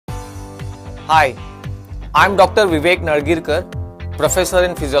Hi, I'm Dr. Vivek Nalgirkar, Professor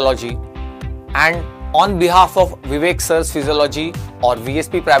in Physiology, and on behalf of Vivek Sir's Physiology or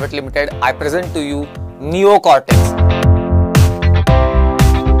VSP Private Limited, I present to you Neocortex.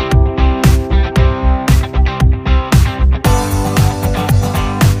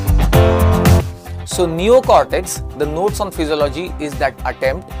 So Neocortex, the notes on physiology, is that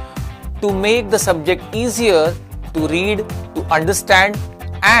attempt to make the subject easier to read, to understand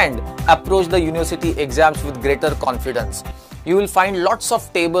and approach the university exams with greater confidence. You will find lots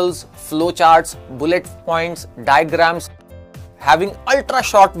of tables, flowcharts, bullet points, diagrams, having ultra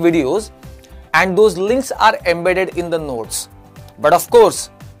short videos, and those links are embedded in the notes. But of course,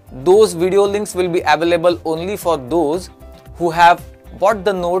 those video links will be available only for those who have bought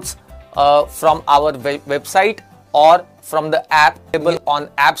the notes from our website or from the app available on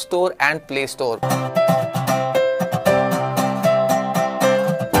App Store and Play Store.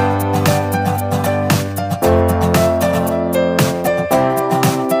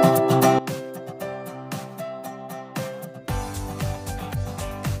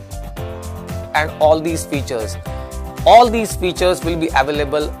 And all these features will be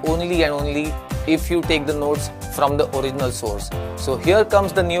available only and only if you take the notes from the original source. So here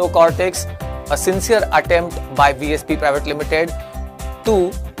comes the Neocortex, a sincere attempt by VSP Private Limited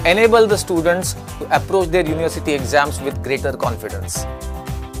to enable the students to approach their university exams with greater confidence.